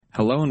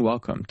Hello and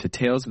welcome to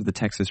Tales of the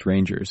Texas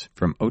Rangers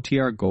from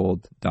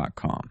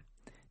OTRGold.com.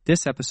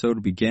 This episode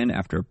will begin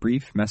after a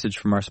brief message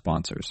from our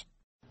sponsors.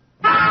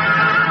 Tales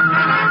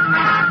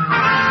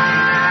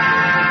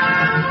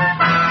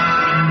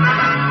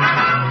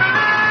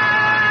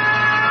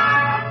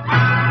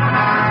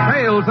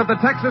of the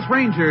Texas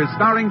Rangers,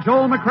 starring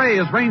Joel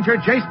McCrea as Ranger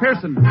Jace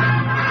Pearson.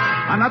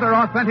 Another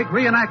authentic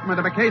reenactment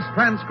of a case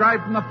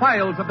transcribed from the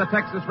files of the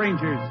Texas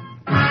Rangers.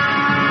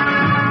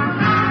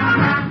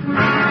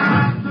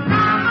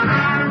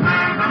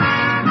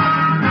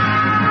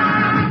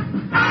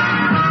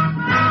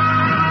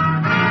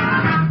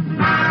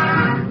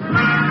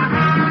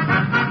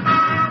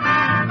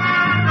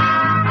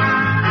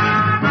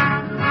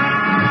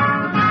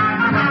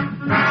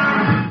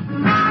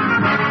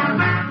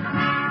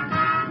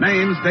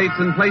 Names, dates,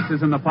 and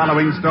places in the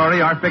following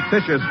story are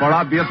fictitious for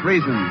obvious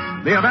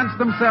reasons. The events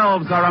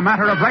themselves are a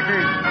matter of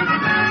record.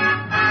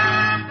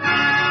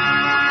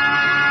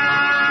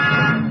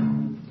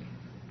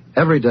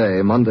 Every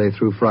day, Monday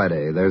through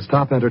Friday, there's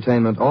top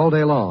entertainment all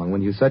day long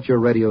when you set your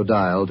radio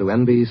dial to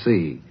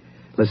NBC.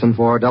 Listen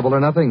for Double or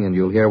Nothing, and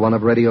you'll hear one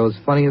of radio's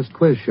funniest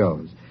quiz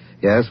shows.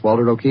 Yes,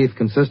 Walter O'Keefe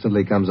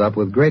consistently comes up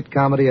with great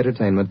comedy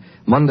entertainment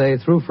Monday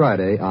through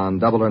Friday on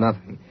Double or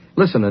Nothing.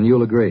 Listen, and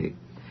you'll agree.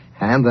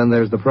 And then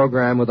there's the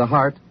program with the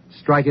heart,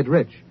 Strike It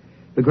Rich.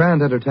 The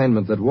grand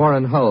entertainment that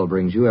Warren Hull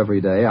brings you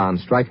every day on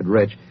Strike It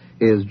Rich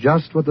is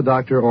just what the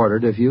doctor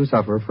ordered if you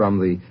suffer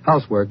from the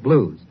housework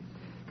blues.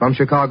 From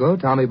Chicago,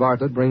 Tommy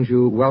Bartlett brings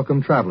you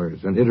Welcome Travelers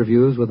and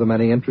interviews with the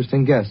many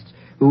interesting guests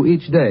who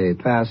each day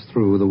pass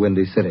through the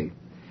Windy City.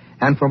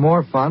 And for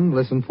more fun,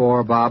 listen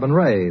for Bob and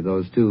Ray,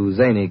 those two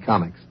zany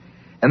comics.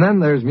 And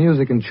then there's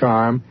Music and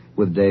Charm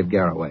with Dave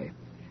Garroway.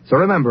 So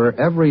remember,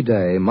 every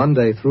day,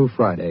 Monday through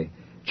Friday,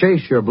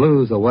 chase your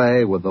blues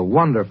away with the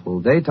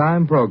wonderful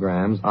daytime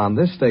programs on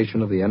this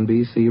station of the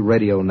NBC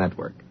Radio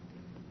Network.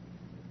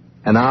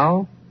 And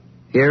now,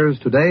 here's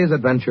today's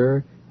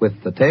adventure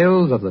with the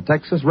Tales of the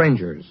Texas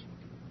Rangers.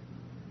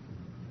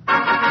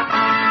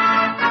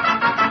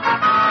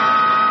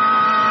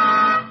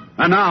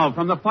 And now,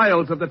 from the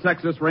files of the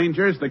Texas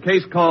Rangers, the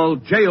case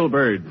called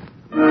Jailbird.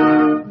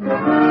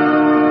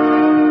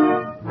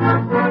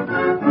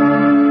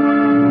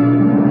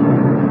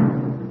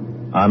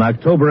 On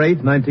October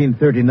 8,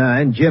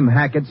 1939, Jim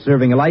Hackett,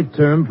 serving a life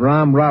term for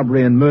armed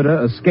robbery and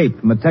murder, escaped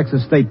from a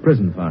Texas state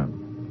prison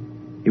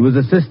farm. He was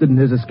assisted in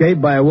his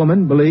escape by a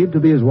woman believed to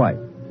be his wife.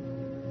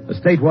 A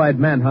statewide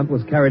manhunt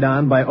was carried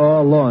on by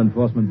all law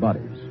enforcement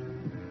bodies.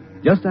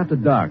 Just after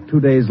dark,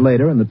 2 days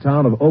later, in the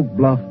town of Oak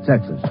Bluff,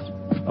 Texas,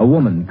 a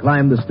woman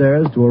climbed the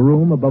stairs to a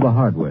room above a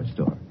hardware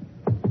store.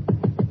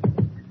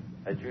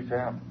 That you,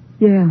 Sam?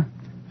 Yeah.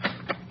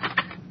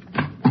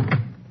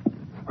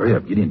 Hurry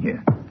up, get in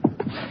here.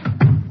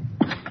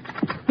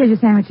 Here's your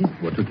sandwiches.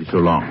 What took you so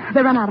long?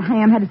 They ran out of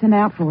ham. Had to send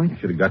out for it. You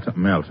should have got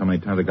something else. How many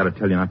times I got to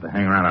tell you not to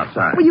hang around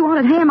outside? Well, you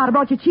wanted ham. I'd have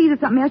brought you cheese or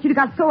something else. You'd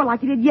have got sore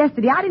like you did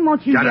yesterday. I didn't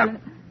want you Shut to... up.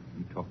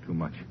 You talk too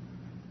much.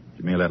 Did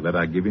you mail that letter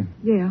I give you?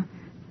 Yeah.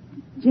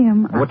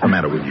 Jim... Now, what's the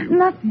matter with you?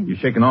 Nothing. You're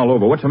shaking all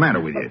over. What's the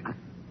matter with you?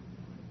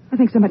 I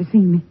think somebody's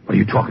seen me. What are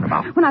you talking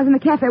about? When I was in the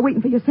cafe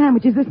waiting for your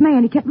sandwiches, this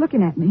man, he kept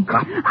looking at me.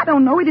 Cop? I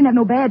don't know. He didn't have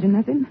no badge or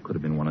nothing. Could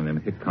have been one of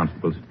them hit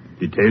constables.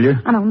 Did he tell you?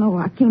 I don't know.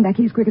 I came back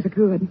here as quick as I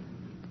could.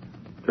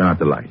 Turn out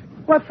the light.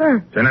 What for?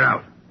 Turn it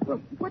out.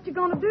 Well, what you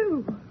gonna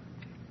do?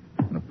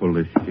 I'm going to pull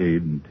this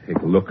shade and take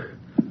a look.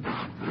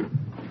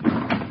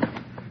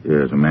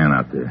 There's a man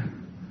out there.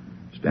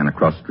 Stand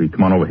across the street.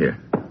 Come on over here.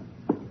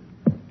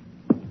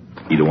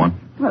 Either one.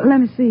 Well, let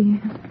me see.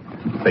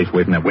 Keep your face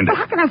away from that window.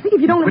 Well, how can I see if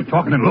you don't... Quit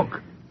talking and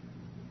look.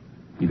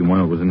 Either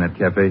one that was in that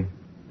cafe?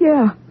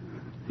 Yeah.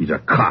 He's a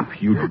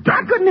cop. You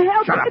dumb. I couldn't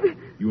help Shut it. up.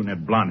 You and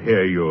that blonde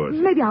hair of yours.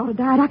 Maybe I would have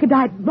died. I could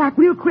die black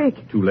real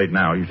quick. Too late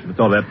now. You should have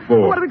thought that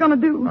before. What are we going to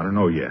do? I don't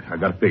know yet. I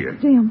got to figure.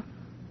 Jim,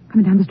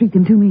 coming down the street,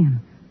 them two men.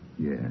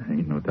 Yeah,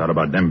 ain't no doubt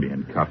about them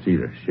being cops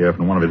either. Sheriff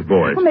and one of his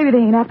boys. Well, maybe they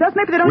ain't after us.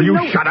 Maybe they don't Will you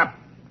know... shut up?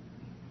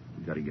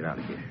 You got to get out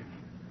of here.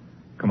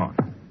 Come on.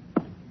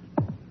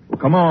 Well,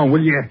 come on,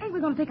 will you? Ain't we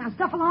going to take our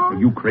stuff along? Are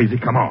you crazy?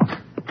 Come on.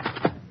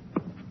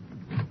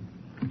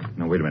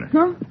 No, wait a minute.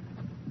 Huh?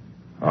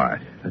 All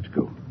right, let's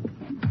go.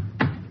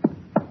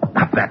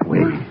 Not that way.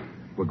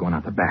 We're going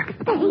out the back.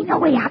 There ain't no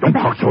way out Don't the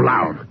back. talk so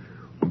loud.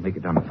 We'll make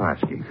it down the fire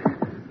escape.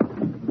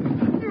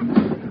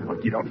 I'll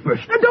get out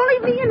first. Now, don't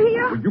leave me in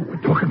here. Will you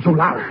quit talking so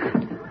loud?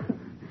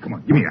 Come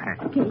on, give me your hand.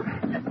 Okay.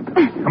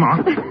 Come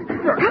on.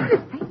 Come this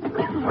way.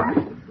 All right,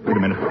 wait a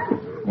minute. I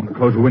want to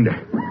close the window.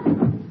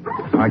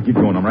 All right, keep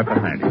going. I'm right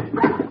behind you.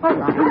 All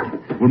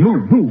right. Well,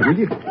 move, will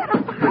you? Get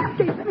up.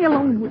 Okay, let me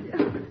alone with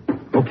you.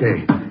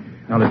 Okay.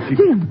 Now let's see.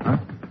 Jim. Huh?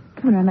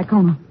 Come around that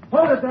corner.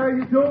 Hold it there,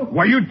 you two.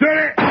 Why, you did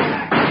it!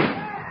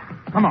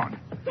 Come on.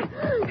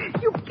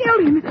 You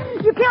killed him.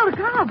 You killed a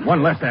cop.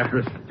 One less after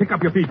us. Pick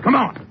up your feet. Come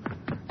on.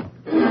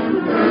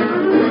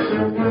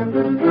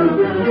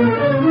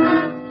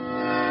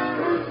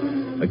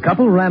 The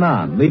couple ran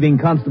on, leaving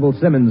Constable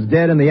Simmons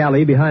dead in the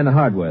alley behind the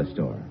hardware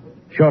store.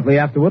 Shortly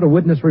afterward, a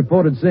witness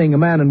reported seeing a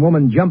man and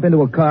woman jump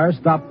into a car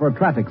stopped for a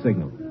traffic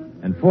signal.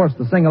 and forced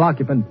the single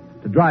occupant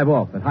to drive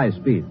off at high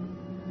speed.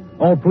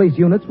 All police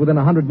units within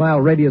a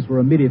 100-mile radius were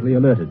immediately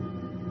alerted.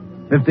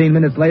 15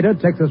 minutes later,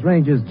 Texas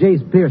Rangers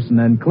Jace Pearson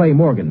and Clay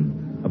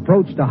Morgan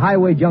approached a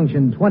highway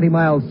junction 20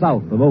 miles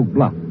south of Oak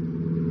Bluff.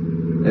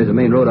 There's a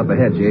main road up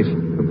ahead, Jace.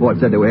 Report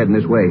said they were heading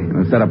this way.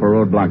 We'll set up a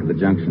roadblock at the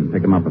junction.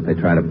 Pick them up if they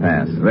try to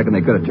pass. Reckon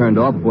they could have turned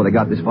off before they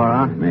got this far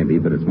out? Maybe,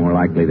 but it's more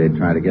likely they'd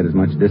try to get as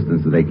much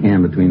distance as they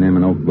can between them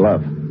and Oak Bluff.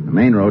 The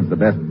main road's the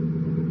best.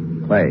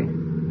 Clay,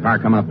 car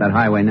coming up that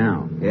highway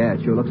now. Yeah,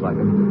 it sure looks like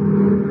it.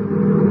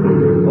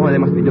 Boy, they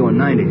must be doing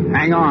 90.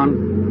 Hang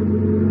on.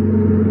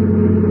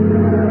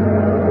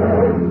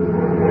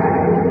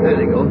 There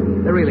they go.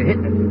 They're really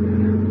hitting it.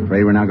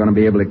 Afraid we're not going to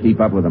be able to keep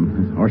up with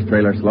them. This horse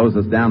trailer slows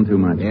us down too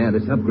much. Yeah,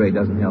 this upgrade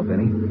doesn't help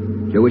any.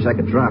 Sure wish I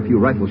could try a few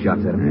rifle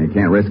shots at them. You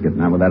can't risk it,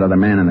 not with that other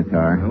man in the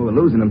car. Oh, we're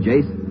losing them,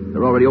 Jace.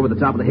 They're already over the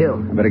top of the hill.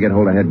 I better get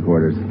hold of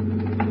headquarters.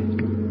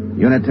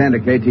 Unit 10 to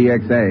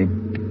KTXA.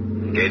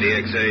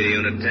 KTXA to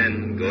Unit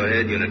 10. Go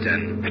ahead, Unit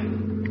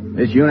 10.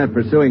 This unit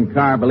pursuing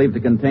car believed to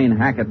contain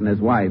Hackett and his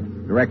wife.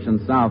 Direction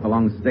south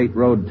along State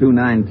Road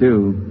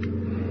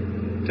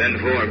 292.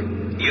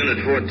 10-4.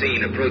 Unit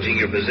 14 approaching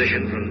your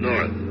position from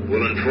north.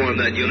 We'll inform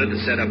that unit to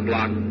set up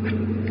block.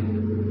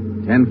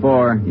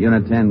 10-4.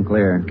 Unit 10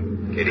 clear.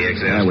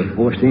 KTXA. Yeah, with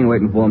 14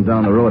 waiting for them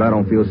down the road, I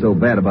don't feel so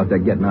bad about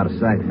that getting out of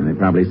sight. And they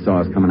probably saw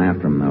us coming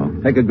after them,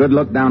 though. Take a good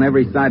look down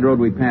every side road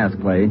we pass,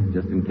 Clay,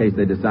 just in case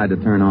they decide to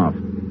turn off.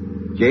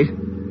 Jace,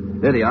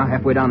 there they are,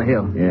 halfway down the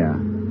hill. Yeah.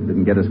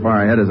 Didn't get as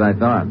far ahead as I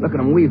thought. Look at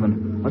them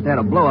weaving. Must have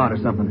had a blowout or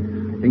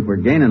something. I think we're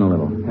gaining a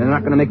little. They're not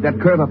going to make that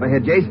curve up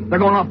ahead, Jace. They're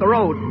going off the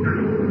road.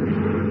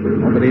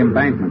 Over the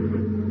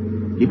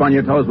embankment. Keep on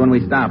your toes when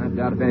we stop. I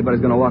doubt if anybody's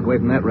going to walk away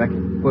from that wreck.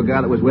 Poor guy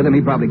that was with him,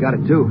 he probably got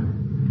it, too.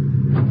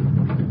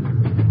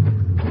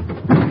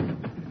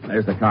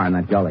 There's the car in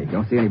that gully.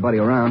 Don't see anybody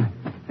around.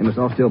 They must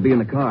all still be in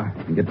the car.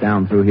 And get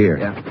down through here.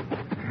 Yeah.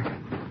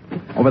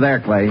 Over there,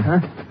 Clay. Huh?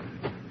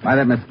 By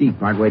that mesquite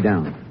part way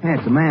down. Hey,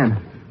 it's a man.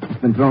 It's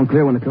been thrown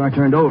clear when the car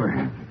turned over.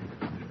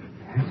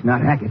 It's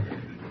not Hackett.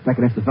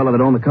 Reckon it's the fellow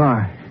that owned the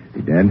car.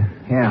 He dead?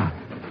 Yeah.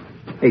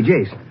 Hey,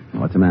 Jace.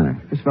 What's the matter?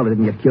 This fellow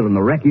didn't get killed in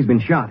the wreck. He's been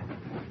shot.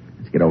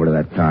 Let's get over to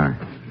that car.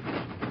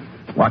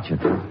 Watch it.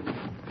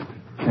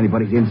 If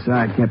anybody's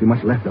inside, can't be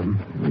much left of them.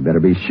 We better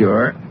be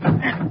sure.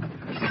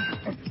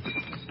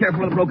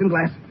 Careful of the broken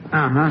glass.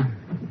 Uh-huh.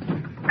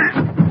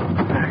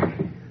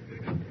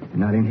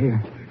 Not in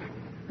here.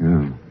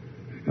 Oh.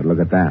 But look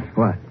at that.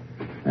 What?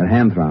 That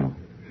hand throttle.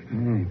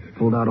 Hey,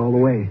 pulled out all the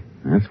way.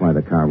 That's why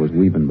the car was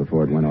weeping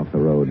before it went off the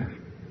road.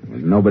 There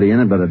was nobody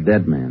in it but a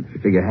dead man. You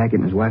figure Hackett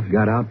and his wife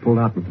got out, pulled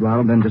out the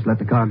throttle, then just let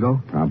the car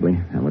go? Probably.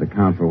 That would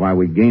account for why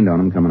we gained on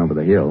them coming over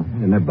the hill.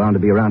 And they're bound to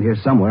be around here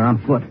somewhere on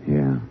foot.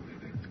 Yeah.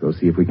 Let's go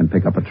see if we can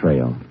pick up a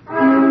trail.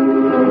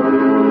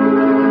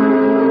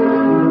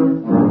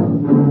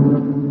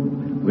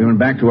 We went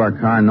back to our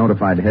car and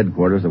notified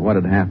headquarters of what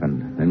had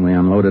happened. Then we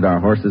unloaded our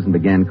horses and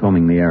began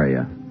combing the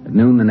area. At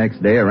noon the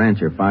next day, a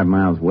rancher 5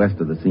 miles west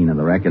of the scene of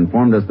the wreck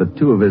informed us that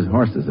 2 of his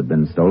horses had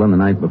been stolen the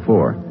night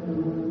before.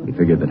 He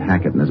figured that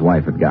Hackett and his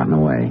wife had gotten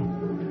away.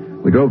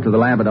 We drove to the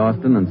lab at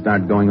Austin and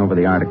started going over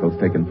the articles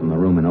taken from the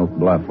room in Oak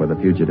Bluff where the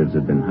fugitives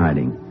had been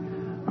hiding.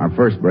 Our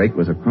first break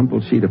was a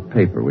crumpled sheet of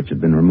paper which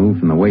had been removed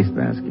from the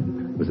wastebasket.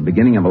 It was the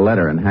beginning of a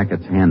letter in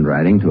Hackett's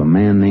handwriting to a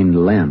man named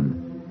Len.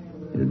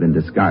 It had been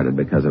discarded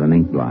because of an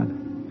ink blot.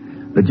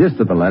 The gist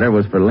of the letter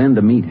was for Len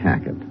to meet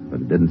Hackett, but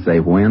it didn't say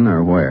when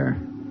or where.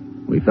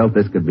 We felt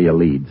this could be a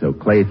lead, so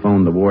Clay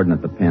phoned the warden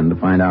at the pen to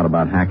find out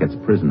about Hackett's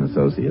prison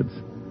associates.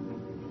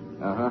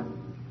 Uh-huh.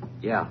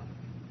 Yeah.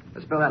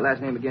 Spell that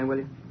last name again, will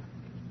you?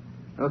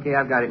 Okay,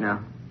 I've got it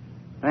now.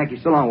 Thank you.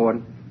 So long,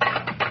 Warden.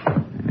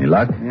 Any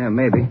luck? Yeah,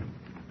 maybe.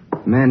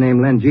 A man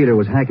named Len Jeter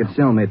was Hackett's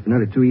cellmate for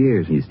nearly 2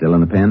 years. He's still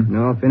in the pen?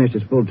 No, finished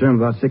his full term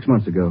about 6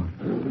 months ago.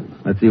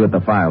 Let's see what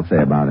the files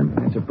say about him.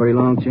 It's a pretty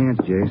long chance,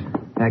 Jace.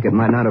 Hackett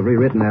might not have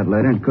rewritten that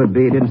letter, and it could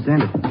be he didn't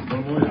send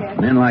it.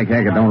 Men like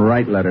Hackett don't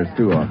write letters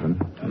too often.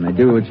 When they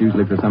do, it's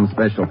usually for some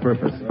special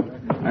purpose.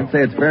 I'd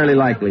say it's fairly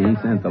likely he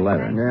sent the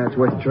letter. Yeah, it's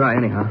worth a try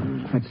anyhow.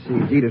 Let's see.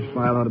 Jeter's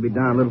file ought to be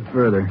down a little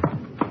further.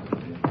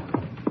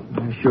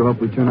 I sure hope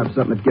we turn up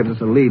something that gives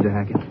us a lead to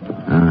Hackett.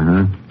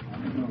 Uh-huh.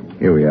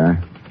 Here we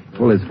are.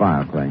 Pull his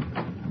file, Clay.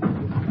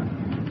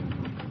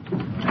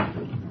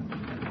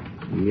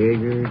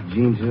 Yeager,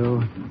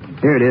 Jeansville.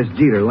 Here it is,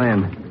 Jeter,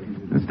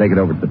 Len. Let's take it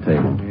over to the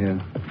table. Yeah.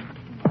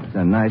 It's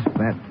a nice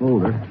fat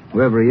folder.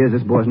 Whoever he is,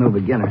 this boy's no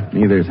beginner.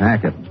 Neither's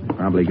Hackett.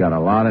 Probably got a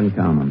lot in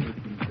common.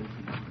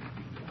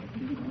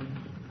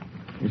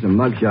 Here's a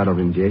mugshot of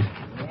him, Jace.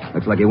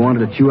 Looks like he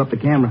wanted to chew up the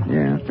camera.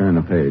 Yeah, turn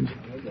the page.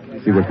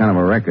 See what kind of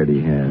a record he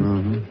has.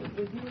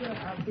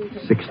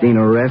 16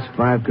 arrests,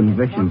 5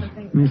 convictions.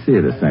 Let me see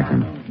it a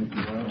second.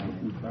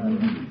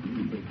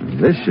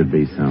 This should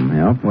be some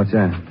help. What's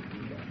that?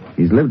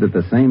 He's lived at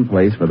the same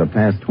place for the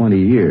past 20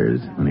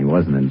 years when he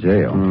wasn't in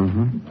jail.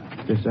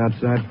 Just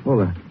outside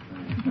Fuller.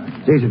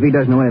 Jace, if he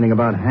doesn't know anything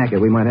about Hackett,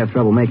 we might have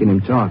trouble making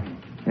him talk.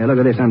 Hey, look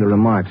at this under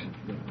remarks.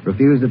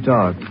 Refuse to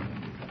talk.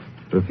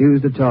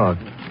 Refuse to talk.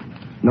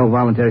 No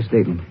voluntary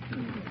statement.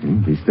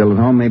 If he's still at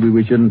home, maybe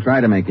we shouldn't try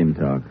to make him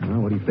talk.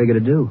 Well, what do you figure to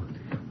do?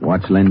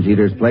 Watch Len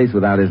Jeter's place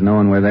without his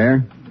knowing we're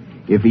there.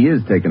 If he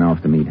is taken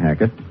off to meet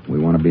Hackett, we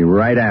want to be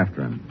right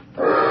after him.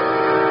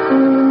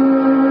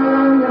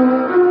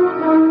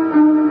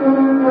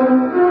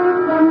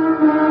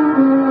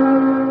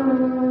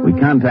 We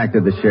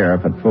contacted the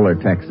sheriff at Fuller,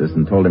 Texas,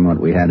 and told him what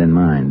we had in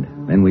mind.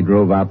 Then we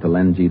drove out to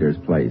Len Jeter's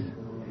place.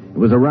 It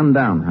was a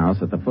run-down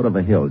house at the foot of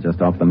a hill just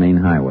off the main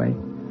highway.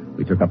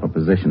 We took up a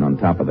position on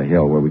top of the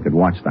hill where we could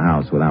watch the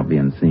house without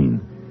being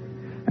seen.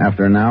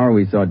 After an hour,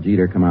 we saw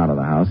Jeter come out of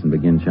the house and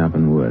begin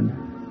chopping wood.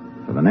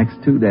 For the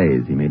next 2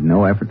 days, he made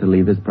no effort to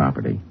leave his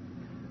property.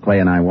 Clay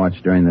and I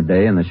watched during the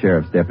day, and the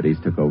sheriff's deputies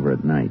took over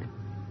at night.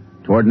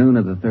 Toward noon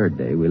of the third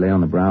day, we lay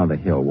on the brow of the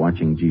hill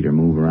watching Jeter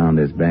move around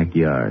his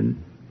backyard.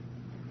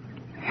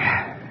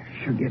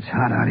 Sure gets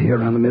hot out here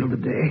around the middle of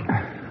the day.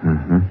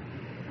 Uh-huh.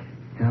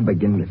 I'm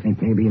beginning to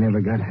think maybe he never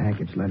got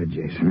Hackett's letter,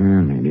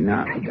 Jason. Maybe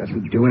not. He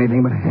doesn't do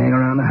anything but hang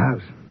around the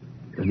house.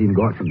 Doesn't even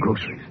go out for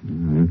groceries.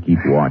 Keep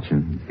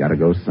watching. He's got to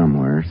go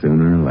somewhere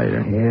sooner or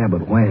later. Yeah,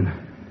 but when?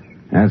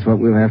 That's what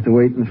we'll have to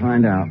wait and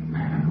find out.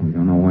 We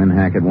don't know when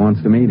Hackett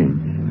wants to meet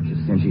him.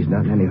 Just since he's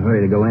not in any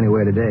hurry to go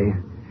anywhere today.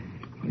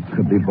 He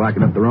could be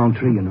barking up the wrong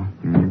tree, you know.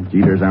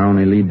 Jeter's our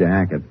only lead to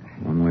Hackett.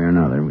 One way or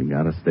another, we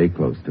got to stay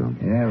close to him.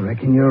 Yeah, I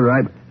reckon you're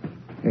right.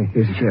 Hey,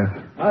 here's the sheriff.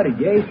 Howdy,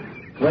 Jase.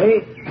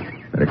 Clay?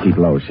 Better keep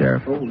low,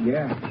 Sheriff. Oh,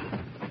 yeah.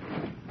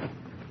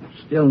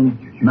 Still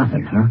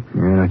nothing, huh?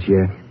 Yeah, not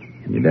yet.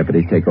 Can your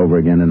deputies take over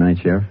again tonight,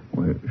 Sheriff?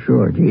 Well,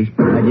 sure, Jase,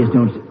 but I just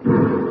don't...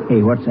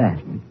 Hey, what's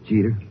that?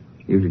 Jeter.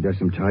 Usually does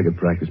some target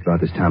practice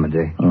about this time of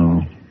day.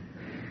 Oh.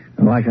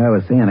 Well, like I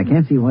was saying, I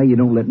can't see why you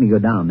don't let me go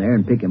down there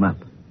and pick him up.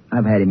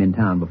 I've had him in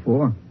town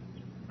before.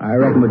 I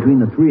reckon between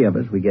the three of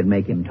us, we could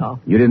make him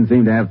talk. You didn't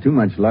seem to have too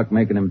much luck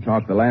making him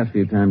talk the last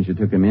few times you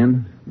took him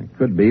in. It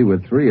could be,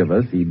 with three of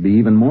us, he'd be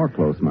even more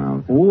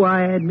close-mouthed. Oh,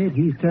 I admit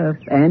he's tough,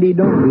 and he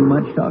don't do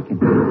much talking.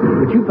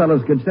 But you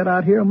fellows could sit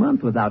out here a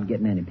month without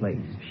getting any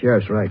place.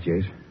 Sheriff's right,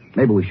 Jase.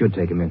 Maybe we should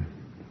take him in.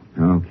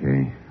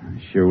 Okay.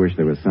 I sure wish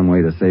there was some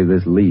way to save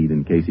this lead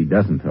in case he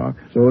doesn't talk.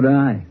 So do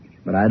I.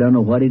 But I don't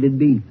know what it'd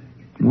be.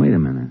 Wait a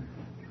minute.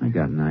 I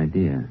got an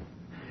idea.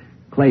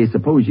 Clay,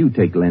 suppose you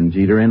take Len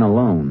Jeter in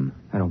alone.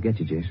 I don't get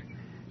you, Jase.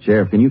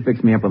 Sheriff, can you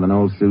fix me up with an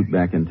old suit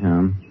back in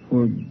town?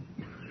 Well,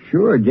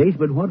 sure, Jase,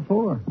 but what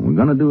for? We're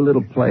going to do a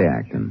little play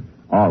acting.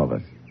 All of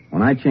us.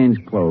 When I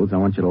change clothes, I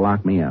want you to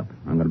lock me up.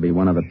 I'm going to be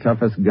one of the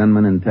toughest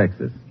gunmen in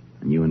Texas.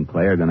 And you and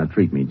Clay are going to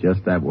treat me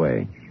just that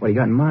way. What do you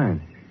got in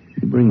mind?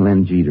 You bring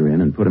Len Jeter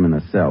in and put him in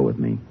a cell with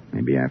me.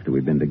 Maybe after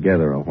we've been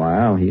together a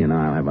while, he and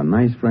I'll have a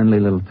nice, friendly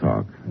little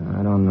talk.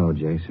 I don't know,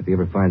 Jase. If he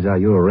ever finds out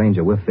you're a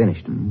ranger, we're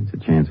finished. It's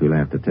a chance we'll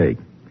have to take.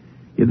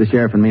 Give the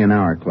sheriff and me an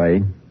hour,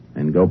 Clay,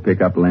 and go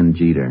pick up Len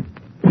Jeter.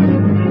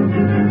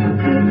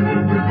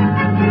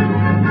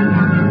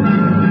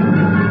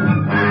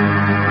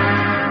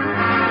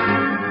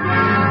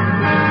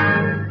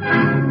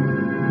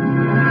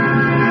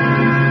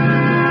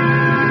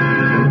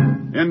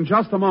 In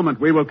just a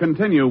moment, we will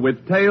continue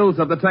with Tales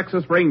of the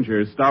Texas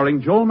Rangers,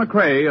 starring Joel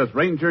McCrea as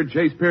Ranger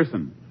Jace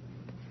Pearson.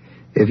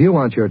 If you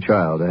want your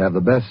child to have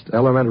the best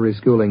elementary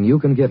schooling you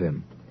can give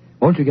him,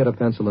 won't you get a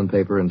pencil and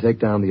paper and take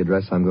down the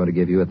address I'm going to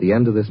give you at the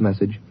end of this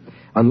message?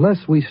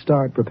 Unless we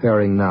start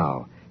preparing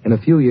now, in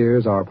a few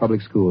years our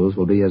public schools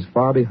will be as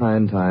far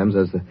behind times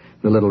as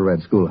the Little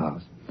Red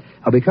Schoolhouse.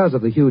 Now, because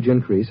of the huge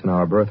increase in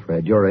our birth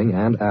rate during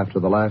and after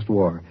the last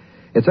war,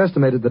 it's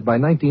estimated that by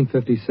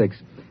 1956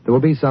 there will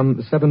be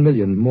some 7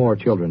 million more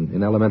children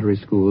in elementary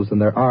schools than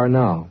there are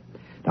now.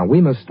 Now,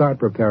 we must start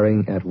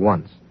preparing at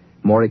once.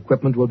 More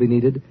equipment will be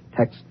needed,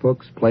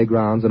 textbooks,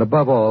 playgrounds, and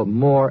above all,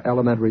 more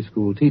elementary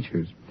school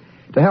teachers.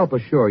 To help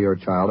assure your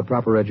child a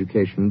proper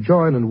education,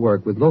 join and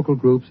work with local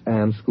groups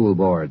and school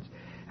boards.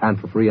 And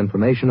for free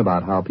information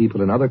about how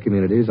people in other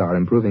communities are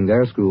improving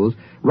their schools,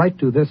 write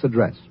to this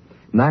address,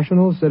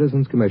 National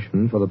Citizens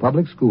Commission for the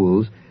Public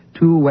Schools,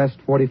 2 West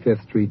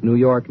 45th Street, New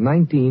York,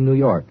 19, New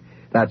York.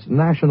 That's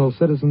National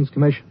Citizens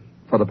Commission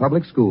for the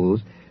Public Schools,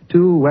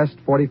 2 West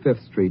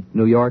 45th Street,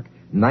 New York,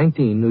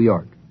 19, New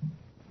York.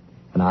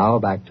 And now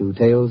back to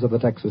Tales of the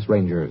Texas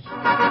Rangers.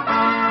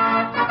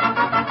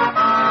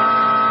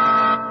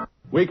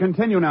 We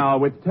continue now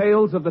with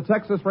Tales of the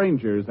Texas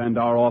Rangers and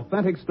our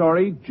authentic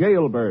story,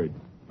 Jailbird.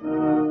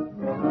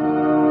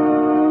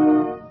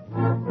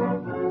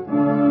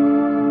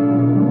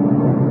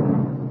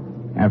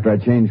 After I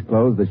changed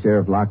clothes, the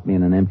sheriff locked me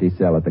in an empty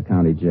cell at the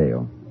county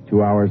jail.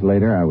 2 hours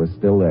later, I was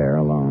still there,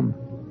 alone.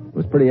 It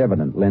was pretty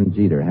evident Len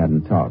Jeter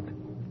hadn't talked.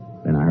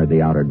 Then I heard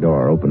the outer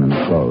door open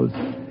and close.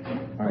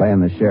 Clay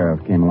and the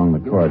sheriff came along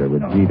the corridor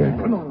with Jeter.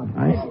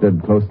 I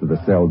stood close to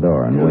the cell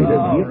door and waited.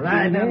 All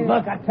right, now,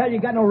 look, I tell you,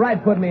 you got no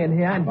right putting me in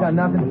here. I ain't done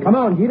nothing. Come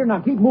on, Jeter,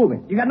 now keep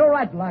moving. You got no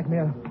right to lock me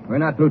up. We're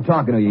not through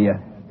talking to you yet.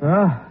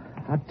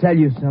 I'll tell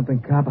you something,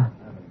 copper.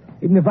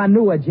 Even if I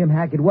knew where Jim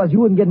Hackett was,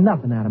 you wouldn't get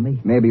nothing out of me.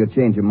 Maybe you'll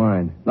change your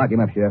mind. Lock him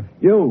up, Sheriff.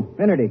 You,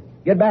 Finnerty,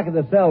 get back at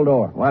the cell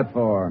door. What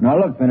for? Now,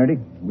 look, Finnerty,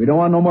 we don't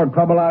want no more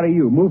trouble out of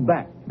you. Move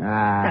back.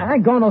 I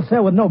ain't going no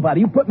cell with nobody.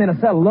 You put me in a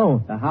cell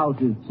alone. The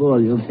house is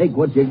full. You'll take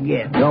what you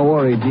get. Don't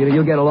worry, Jeter.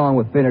 You'll get along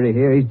with Finnerty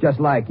here. He's just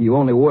like you,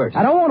 only worse.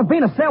 I don't want to be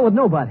in a cell with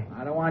nobody.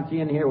 I don't want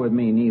you in here with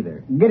me,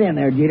 neither. Get in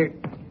there, Jeter.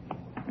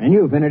 And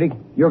you, Finnerty,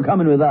 you're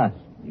coming with us.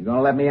 You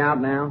gonna let me out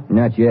now?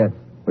 Not yet.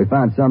 We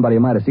found somebody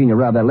who might have seen you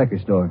rob that liquor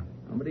store.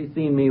 Nobody's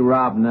seen me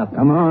rob nothing.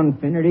 Come on,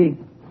 Finnerty.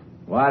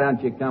 Why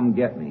don't you come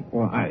get me?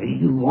 Why,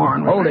 you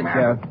warned me. Hold it,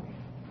 Sheriff.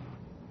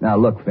 Now,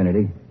 look,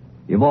 Finnerty.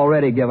 You've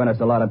already given us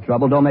a lot of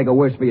trouble. Don't make it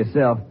worse for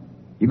yourself.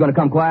 You going to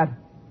come quiet?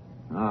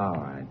 All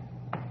right.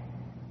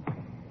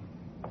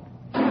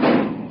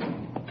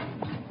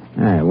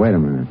 Hey, wait a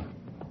minute.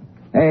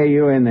 Hey,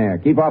 you in there.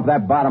 Keep off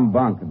that bottom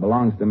bunk. It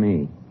belongs to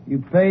me. You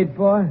paid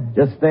for it?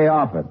 Just stay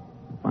off it.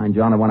 Find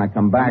you on it when I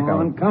come back.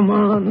 Come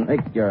on.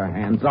 Take your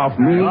hands off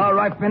me. All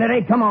right,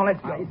 Finnerty. Come on,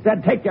 let's go. I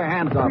said take your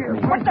hands off me.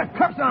 Put the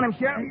cuffs on him,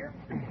 Sheriff.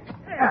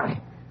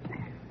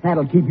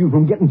 That'll keep you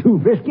from getting too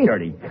frisky.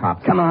 Dirty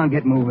cops. Come on,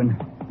 get moving.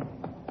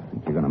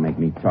 If you're going to make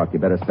me talk, you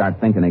better start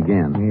thinking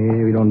again.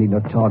 Yeah, we don't need no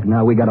talk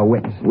now. We got a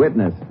witness.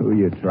 Witness? Who are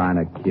you trying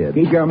to kid?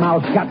 Keep your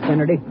mouth shut,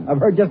 Finnerty. I've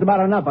heard just about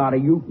enough out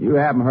of you. You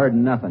haven't heard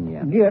nothing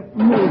yet. Get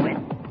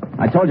moving.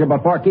 I told you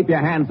before, keep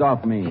your hands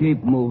off me.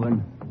 Keep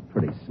moving.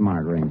 Pretty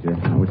smart, Ranger.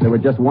 I wish there were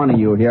just one of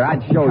you here.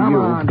 I'd show Come you.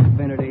 Come on,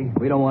 Finnerty.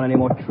 We don't want any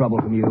more trouble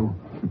from you.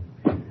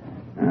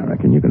 I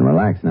reckon you can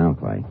relax now,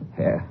 Clay.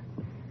 Yeah.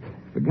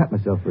 Forgot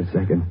myself for a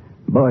second.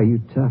 Boy, you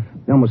tough.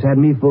 You almost had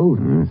me fooled.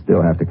 I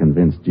still have to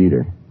convince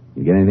Jeter.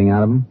 You get anything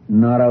out of him?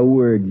 Not a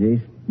word,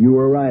 Jace. You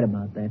were right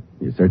about that.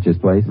 You search his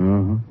place?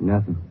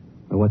 Nothing.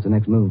 Well, what's the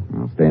next move?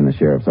 I'll stay in the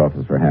sheriff's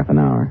office for half an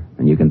hour,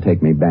 and you can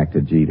take me back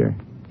to Jeter.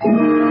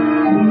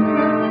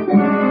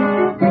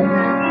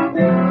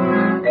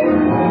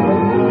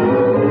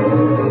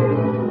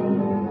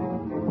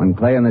 When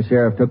Clay and the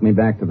sheriff took me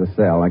back to the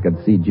cell, I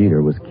could see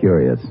Jeter was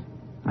curious.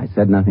 I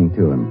said nothing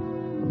to him.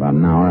 For about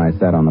an hour, I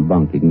sat on the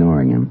bunk,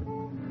 ignoring him.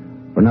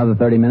 For another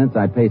 30 minutes,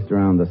 I paced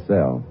around the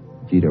cell.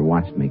 Jeter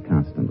watched me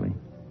constantly.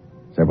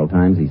 Several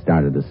times he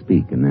started to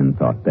speak and then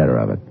thought better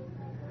of it.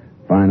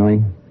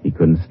 Finally, he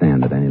couldn't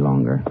stand it any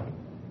longer.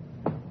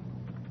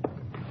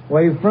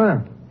 Where you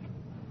from?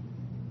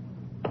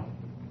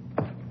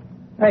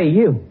 Hey,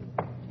 you.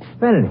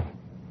 Finnerty.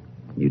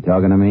 You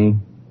talking to me?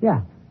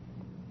 Yeah.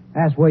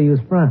 Asked where you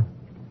was from.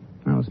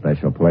 No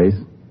special place.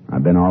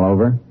 I've been all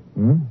over.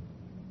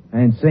 I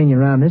ain't seen you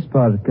around this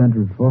part of the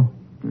country before.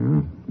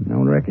 No,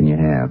 don't reckon you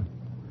have.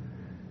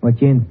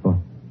 What you in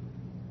for?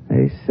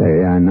 They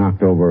say I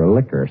knocked over a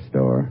liquor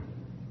store.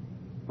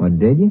 What,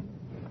 did you?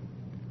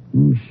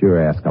 You sure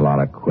ask a lot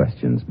of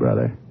questions,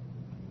 brother.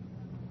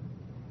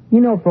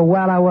 You know, for a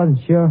while I wasn't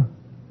sure.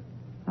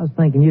 I was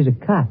thinking you was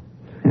a cop.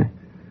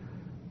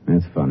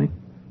 That's funny.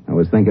 I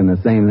was thinking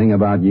the same thing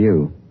about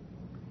you.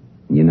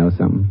 You know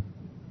something?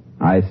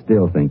 I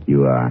still think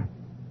you are.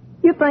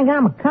 You think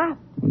I'm a cop?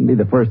 Wouldn't be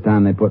the first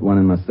time they put one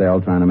in my cell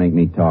trying to make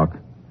me talk.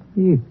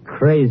 You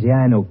crazy,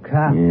 I ain't no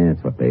cop. Yeah,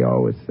 that's what they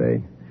always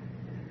say.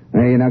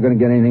 Hey, you're not going to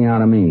get anything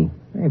out of me.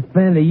 Hey,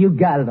 Finnerty, you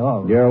got it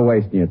all. You're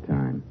wasting your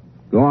time.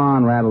 Go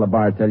on, rattle the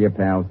bar, tell your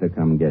pals to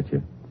come get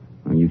you.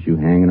 Don't use you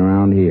hanging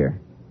around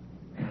here.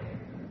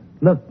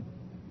 Look,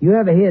 you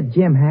ever hear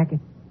Jim Hackett?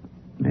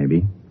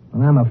 Maybe.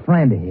 Well, I'm a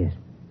friend of his.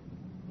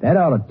 That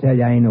ought to tell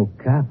you I ain't no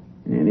cop.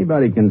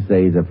 Anybody can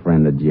say he's a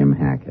friend of Jim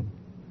Hackett.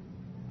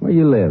 Where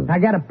you live? I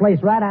got a place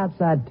right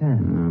outside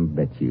town. I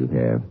bet you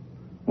have.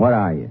 What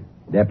are you?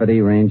 Deputy,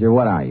 ranger,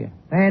 what are you?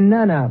 And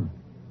none of them.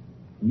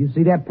 You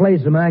see that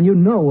place of mine, you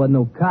know it wasn't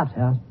no cop's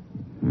house.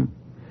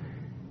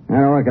 I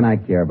don't reckon I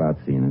care about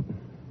seeing it.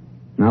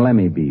 Now let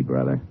me be,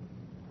 brother.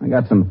 I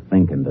got some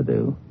thinking to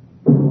do.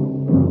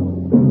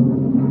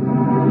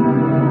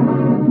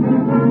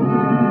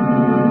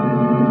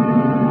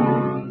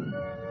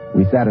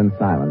 We sat in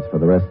silence for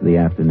the rest of the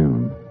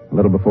afternoon. A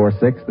little before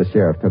 6, the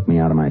sheriff took me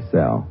out of my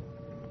cell.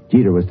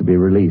 Jeter was to be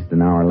released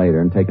an hour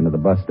later and taken to the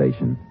bus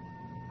station.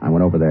 I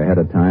went over there ahead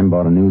of time,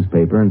 bought a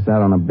newspaper, and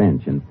sat on a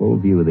bench in full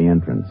view of the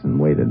entrance and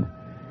waited.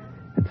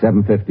 At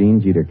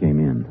 7:15, Jeter came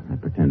in. I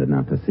pretended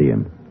not to see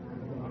him.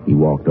 He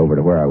walked over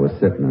to where I was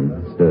sitting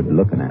and stood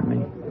looking at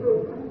me.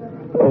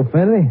 Oh,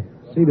 Finnerty,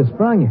 see they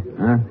sprung you.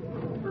 Huh?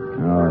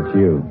 Oh, it's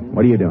you.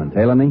 What are you doing,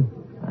 tailing me?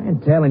 I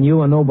ain't telling you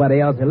or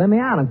nobody else. They let me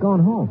out. I'm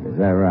going home. Is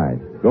that right?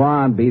 Go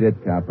on, beat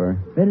it, copper.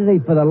 Finnerty,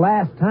 for the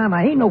last time,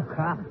 I ain't no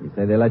cop. You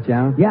say they let you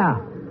out?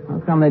 Yeah. How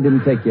come they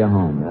didn't take you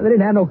home? Well, they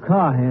didn't have no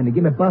car handy.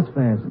 Give me bus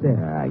fare instead.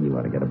 You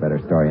ought to get a better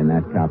story than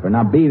that, copper.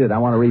 Now beat it. I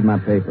want to read my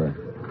paper.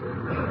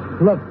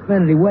 Look,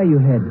 Finnerty, where you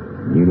headed?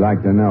 You'd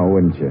like to know,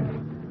 wouldn't you?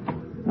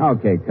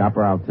 Okay,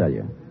 copper, I'll tell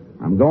you.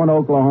 I'm going to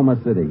Oklahoma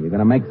City. You going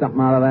to make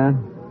something out of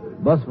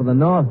that? Bus for the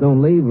north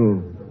don't leave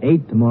till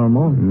 8 tomorrow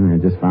morning. I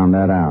just found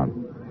that out.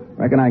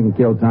 Reckon I can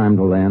kill time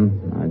till then.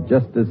 I'd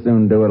just as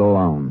soon do it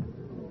alone.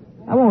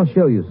 I want to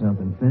show you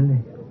something,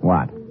 Finnerty.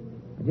 What?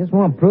 I just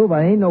want to prove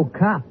I ain't no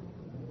cop.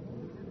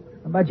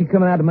 How about you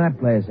coming out to my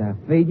place? I'll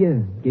feed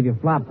you, give you a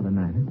flop for the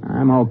night. Huh?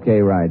 I'm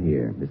okay right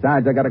here.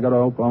 Besides, I got to go to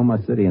Oklahoma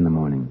City in the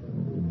morning.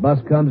 The bus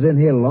comes in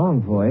here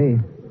long for you.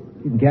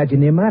 You can catch it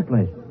near my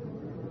place.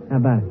 How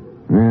about it?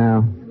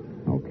 Well,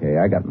 Okay,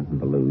 I got nothing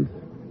to lose.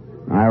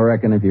 I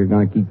reckon if you're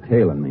going to keep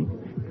tailing me,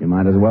 you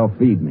might as well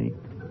feed me.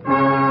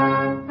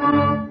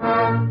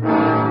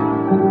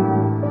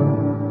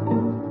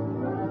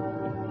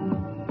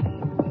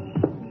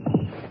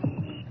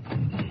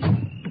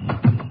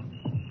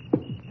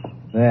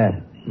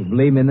 There. You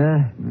believe me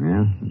now?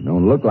 Yeah,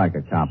 don't look like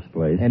a cop's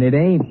place. And it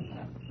ain't.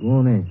 Go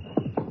on in.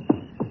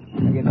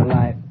 I'll get the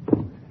light.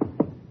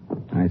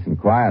 Nice and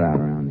quiet out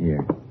around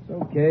here.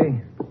 It's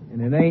okay.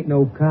 And it ain't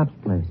no cop's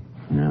place.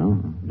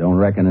 No, don't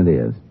reckon it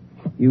is.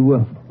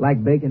 You,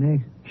 like bacon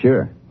eggs?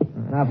 Sure.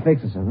 I'll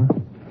fix it some,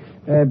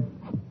 huh?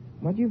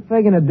 What you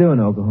figuring to do in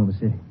Oklahoma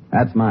City?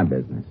 That's my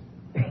business.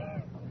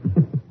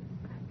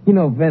 You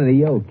know, Finley,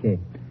 you're okay.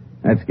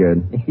 That's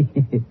good.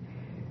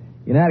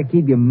 You know how to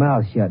keep your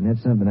mouth shut, and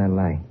that's something I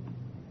like.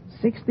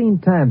 16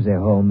 times they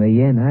hauled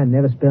me in. I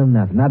never spilled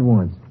nothing, not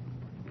once.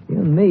 You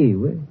and me,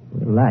 we're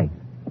alike.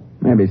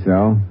 Maybe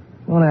so.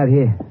 Come on out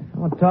here. I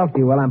want to talk to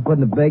you while I'm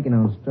putting the bacon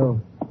on the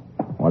stove.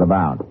 What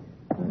about?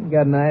 I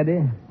got an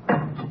idea.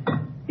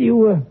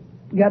 You,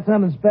 got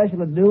something special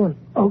to do in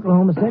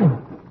Oklahoma City?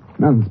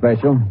 Nothing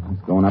special.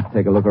 Just going up to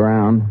take a look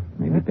around.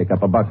 Maybe pick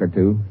up a buck or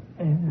two.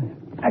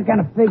 I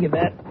kind of figured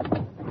that.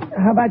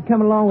 How about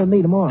coming along with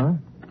me tomorrow,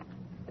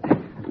 huh?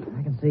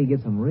 I can see you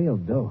get some real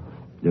dough.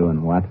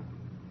 Doing what?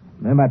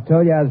 Remember I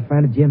told you I was a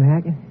friend of Jim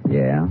Hackett?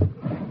 Yeah.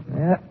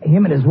 Well,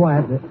 him and his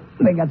wife,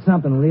 they got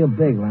something real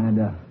big lined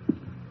up.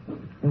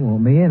 They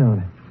want me in on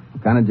it.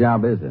 What kind of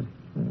job is it?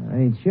 I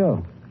ain't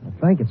sure.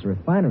 I think it's a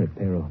refinery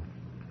payroll.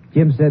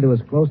 Jim said there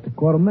was close to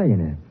 $250,000 in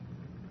it.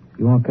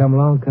 You want to come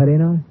along and cut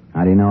in on it?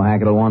 How do you know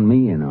Hackett will want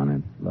me in on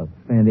it? Look,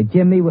 Fandy,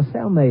 Jim and me were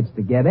cellmates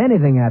together.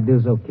 Anything I do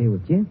is okay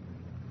with Jim.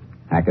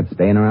 Hackett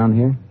staying around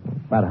here?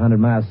 About 100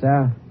 miles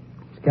south.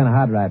 It's kind of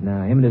hot right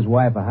now. Him and his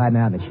wife are hiding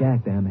out in a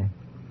shack down there.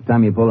 What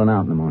time you pulling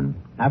out in the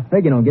morning? I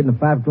figured on getting the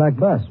 5 o'clock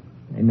bus.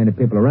 Ain't many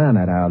people around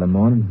that hour of the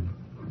morning.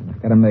 I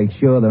gotta make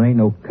sure there ain't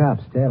no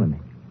cops tailing me.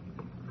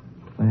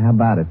 Well, how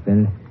about it,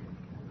 Finley?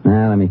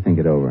 Let me think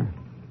it over.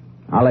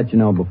 I'll let you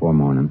know before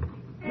morning.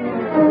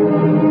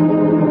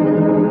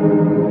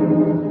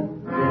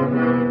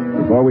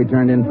 Before we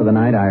turned in for the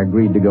night, I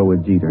agreed to go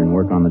with Jeter and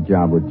work on the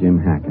job with Jim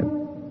Hackett.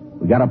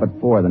 We got up at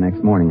 4 the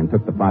next morning and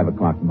took the 5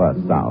 o'clock bus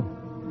south.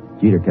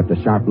 Jeter kept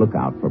a sharp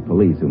lookout for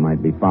police who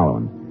might be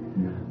following.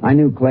 I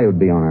knew Clay would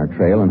be on our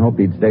trail and hoped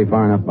he'd stay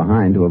far enough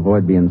behind to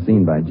avoid being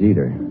seen by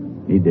Jeter.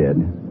 He did,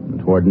 and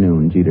toward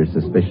noon, Jeter's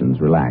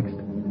suspicions relaxed.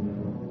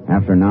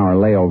 After an hour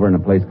layover in a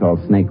place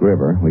called Snake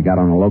River, we got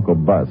on a local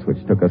bus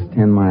which took us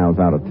 10 miles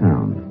out of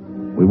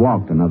town. We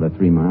walked another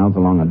 3 miles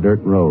along a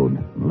dirt road.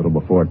 A little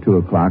before 2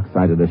 o'clock,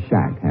 sighted a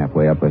shack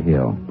halfway up a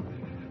hill.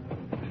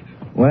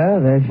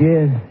 Well, there she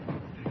is.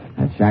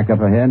 That shack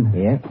up ahead?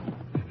 Yeah.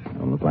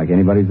 Don't look like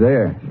anybody's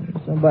there.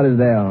 Somebody's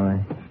there, all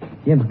right.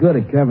 Jim's good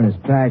at covering his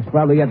tracks.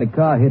 Probably got the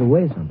car hid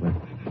away someplace.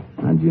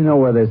 How'd you know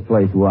where this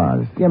place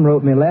was? Jim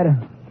wrote me a letter.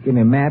 Gave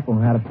me a map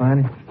on how to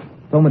find it.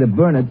 Told me to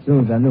burn it as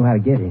soon as I knew how to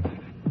get here.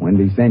 When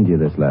did he send you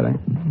this letter?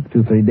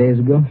 2-3 days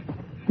ago.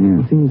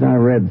 Yeah, it seems I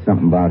read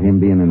something about him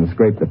being in the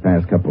scrape the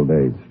past couple of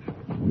days.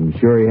 You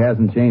sure he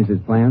hasn't changed his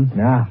plans?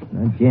 Nah,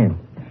 not Jim.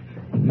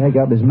 He make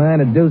up his mind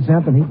to do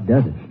something, he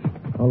does it.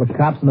 All the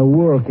cops in the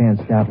world can't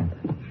stop him.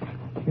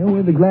 You know,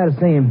 we'll be glad to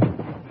see him.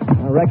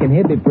 I reckon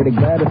he'd be pretty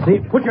glad to see...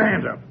 Put your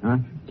hands up. Huh?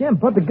 Jim,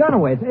 put the gun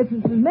away.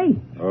 It's me.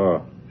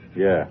 Oh,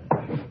 yeah.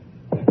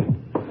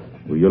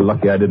 Well, you're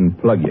lucky I didn't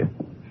plug you.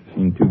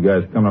 Seen 2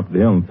 guys coming up the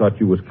hill and thought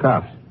you was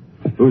cops.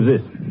 Who's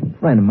this?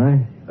 Friend of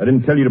mine. I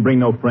didn't tell you to bring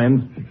no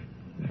friends.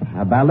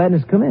 How about letting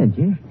us come in,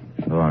 Jim?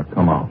 Oh,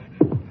 come on.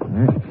 All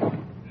right.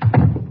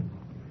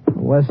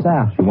 What's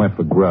south? She went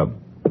for grub.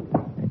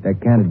 Ain't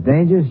that kind of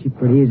dangerous? She's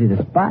pretty easy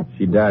to spot.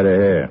 She dyed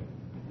her hair.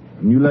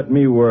 And you let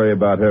me worry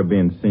about her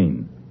being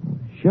seen.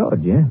 Sure,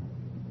 Jim.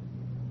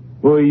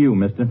 Who are you,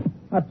 mister?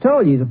 I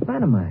told you, he's a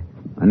friend of mine.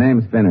 My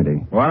name's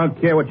Finnerty. Well, I don't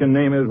care what your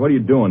name is. What are you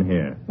doing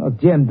here? Well,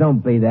 Jim, don't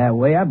be that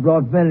way. I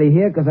brought Finley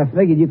here because I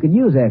figured you could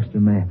use extra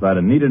man. If I'd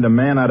have needed a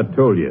man, I'd have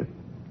told you.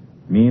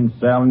 Me and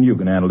Sal and you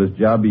can handle this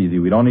job easy.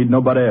 We don't need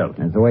nobody else.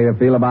 That's the way you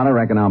feel about it,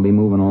 reckon I'll be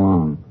moving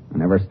along. I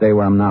never stay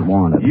where I'm not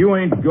wanted. You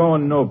ain't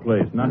going no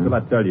place, not till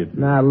I tell you to.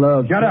 Now,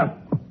 look. Shut up!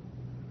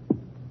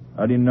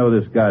 How do you know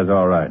this guy's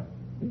all right?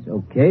 He's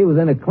okay. He was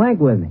in a clank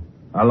with me.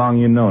 How long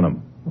you known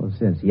him? Well,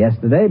 since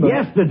yesterday, but...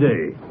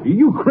 Yesterday? Are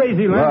you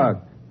crazy, lad?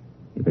 Look,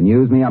 you can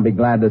use me, I'll be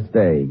glad to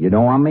stay. You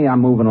don't want me,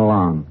 I'm moving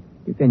along.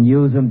 You can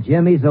use him,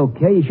 Jim. He's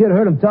okay. You should have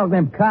heard him talk to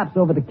them cops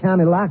over at the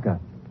county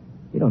lockup.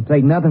 He don't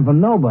take nothing from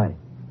nobody.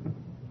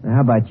 Now,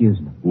 how about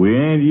using him? We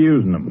ain't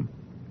using him.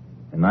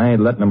 And I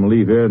ain't letting him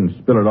leave here and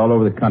spill it all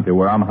over the country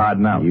where I'm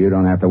hiding out. You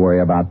don't have to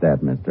worry about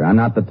that, mister. I'm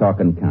not the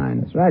talking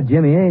kind. That's right,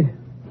 Jimmy ain't.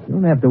 You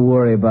don't have to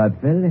worry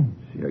about Finley.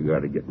 See, I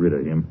gotta get rid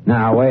of him.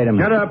 Now, wait a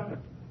minute. Shut up!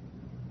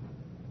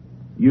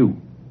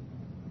 You.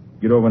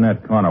 Get over in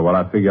that corner while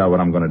I figure out what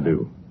I'm gonna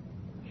do.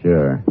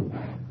 Sure.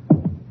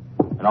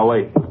 And I'll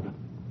wait.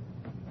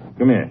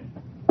 Come here.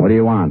 What do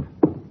you want?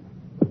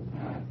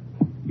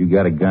 You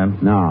got a gun?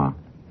 No.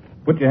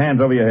 Put your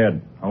hands over your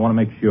head. I want to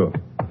make sure.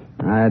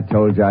 I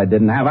told you I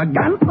didn't have a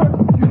gun.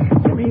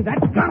 me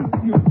that gun,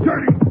 you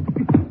dirty...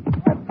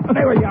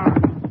 There we are.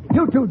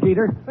 You too,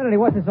 Jeter. Finity,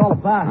 what's this all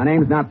about? My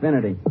name's not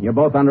Finity. You're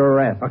both under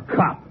arrest. A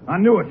cop. I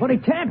knew it. But he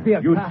can't be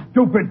a You cop.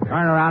 stupid. Turn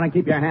around and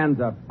keep your hands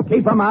up.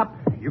 Keep 'em up.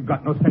 You've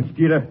got no sense,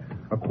 Jeter.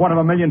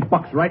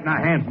 $250,000 right in our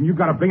hands, and you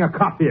got to bring a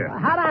cop here.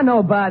 How'd I know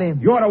about him?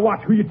 You ought to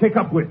watch who you take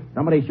up with.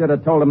 Somebody should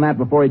have told him that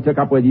before he took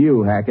up with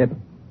you, Hackett.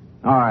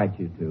 All right,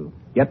 you two.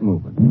 Get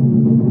moving.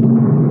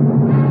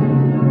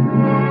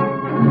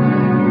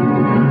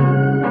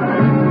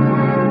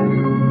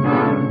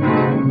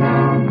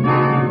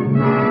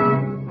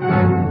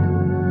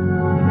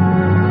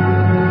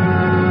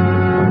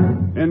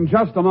 In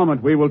just a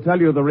moment, we will tell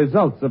you the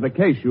results of the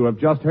case you have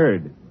just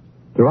heard.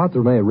 Throughout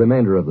the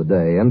remainder of the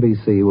day,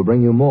 NBC will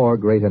bring you more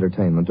great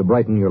entertainment to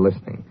brighten your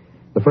listening.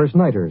 The First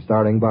Nighter,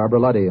 starring Barbara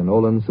Luddy and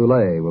Olin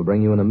Soule, will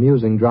bring you an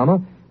amusing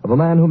drama of a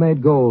man who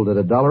made gold at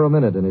 $1 a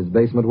minute in his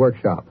basement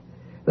workshop.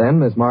 Then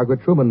Miss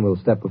Margaret Truman will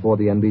step before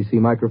the NBC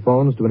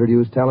microphones to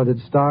introduce talented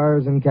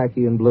stars in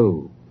khaki and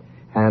blue.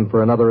 And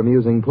for another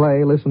amusing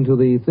play, listen to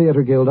the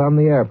Theater Guild on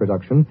the Air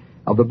production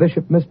of The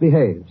Bishop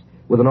Misbehaves,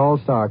 with an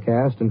all-star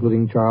cast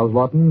including Charles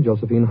Lawton,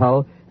 Josephine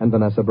Hull, and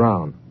Vanessa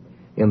Brown.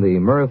 In the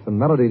mirth and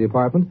melody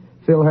department,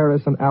 Phil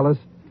Harris and Alice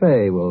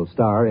Faye will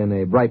star in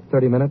a bright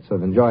 30 minutes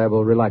of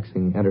enjoyable,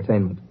 relaxing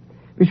entertainment.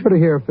 Be sure to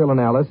hear Phil and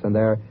Alice and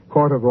their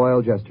Court of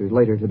Royal Jesters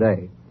later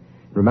today.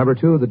 Remember,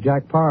 too, that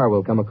Jack Parr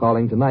will come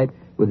a-calling tonight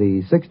with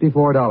the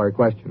 $64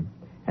 question,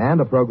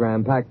 and a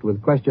program packed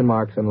with question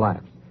marks and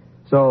laughs.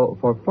 So,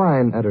 for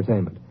fine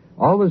entertainment,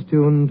 always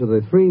tune to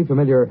the 3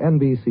 familiar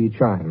NBC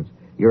chimes,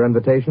 your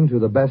invitation to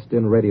the best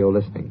in radio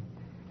listening.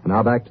 And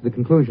now back to the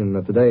conclusion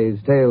of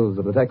today's Tales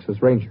of the Texas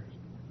Rangers.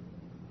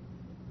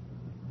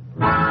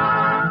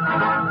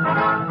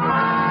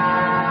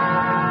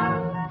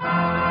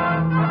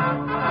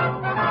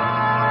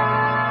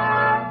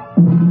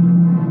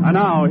 And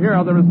now, here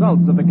are the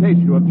results of the case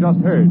you have just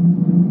heard.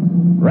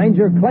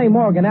 Ranger Clay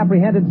Morgan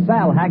apprehended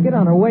Sal Hackett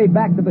on her way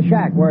back to the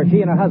shack where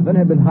she and her husband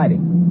had been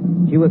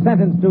hiding. She was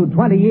sentenced to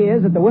 20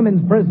 years at the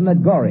women's prison at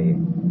Goree.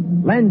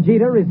 Len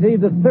Jeter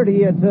received a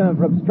 30-year term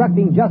for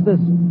obstructing justice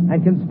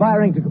and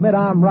conspiring to commit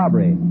armed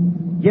robbery.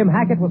 Jim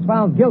Hackett was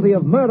found guilty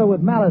of murder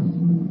with malice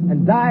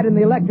and died in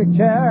the electric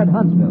chair at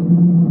Huntsville.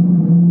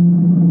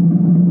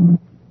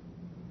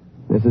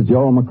 This is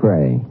Joel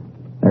McRae.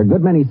 There are a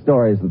good many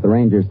stories that the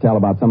Rangers tell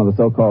about some of the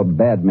so-called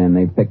bad men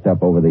they've picked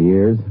up over the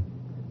years.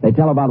 They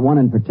tell about one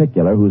in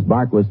particular whose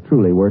bark was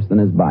truly worse than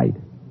his bite.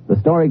 The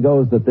story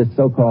goes that this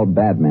so-called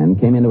bad man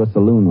came into a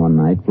saloon one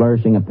night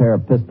flourishing a pair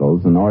of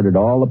pistols and ordered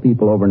all the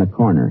people over in a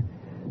corner,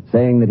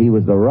 saying that he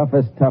was the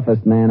roughest,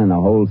 toughest man in the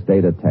whole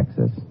state of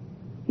Texas.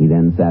 He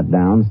then sat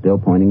down, still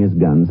pointing his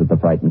guns at the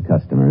frightened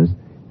customers,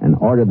 and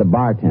ordered the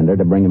bartender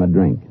to bring him a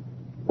drink.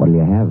 "What'll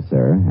you have,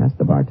 sir?" asked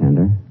the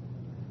bartender.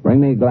 "Bring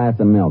me a glass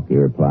of milk," he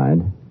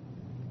replied.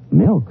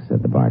 "Milk?"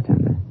 said the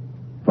bartender.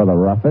 "For the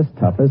roughest,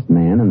 toughest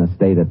man in the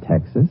state of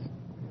Texas?"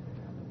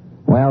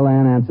 "Well,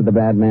 then," answered the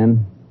bad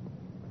man,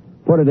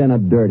 "put it in a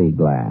dirty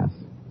glass."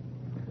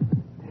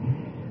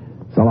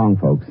 So long,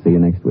 folks. See you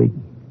next week.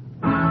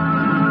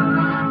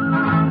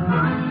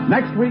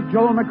 Next week,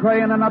 Joel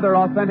McRae in another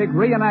authentic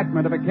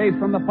reenactment of a case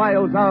from the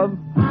files of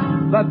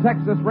the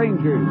Texas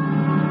Rangers.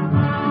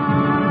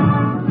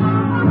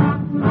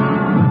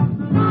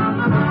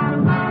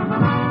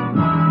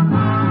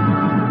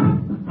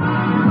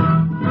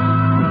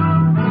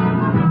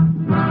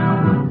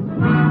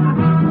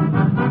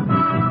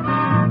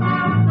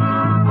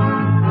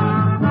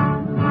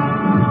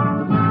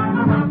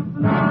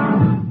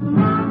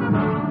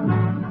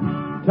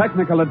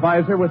 Technical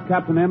advisor was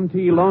Captain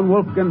M.T. Lone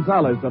Wolf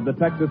Gonzalez of the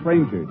Texas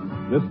Rangers.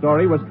 This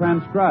story was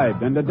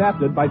transcribed and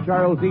adapted by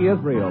Charles E.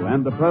 Israel,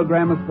 and the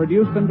program was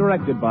produced and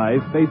directed by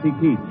Stacy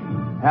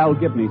Keach. Hal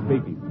Gibney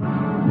speaking.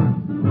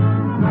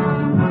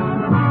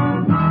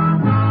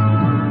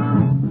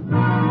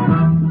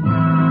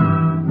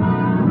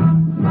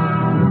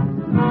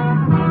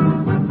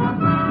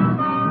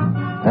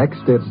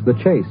 Next, it's The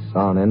Chase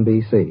on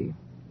NBC.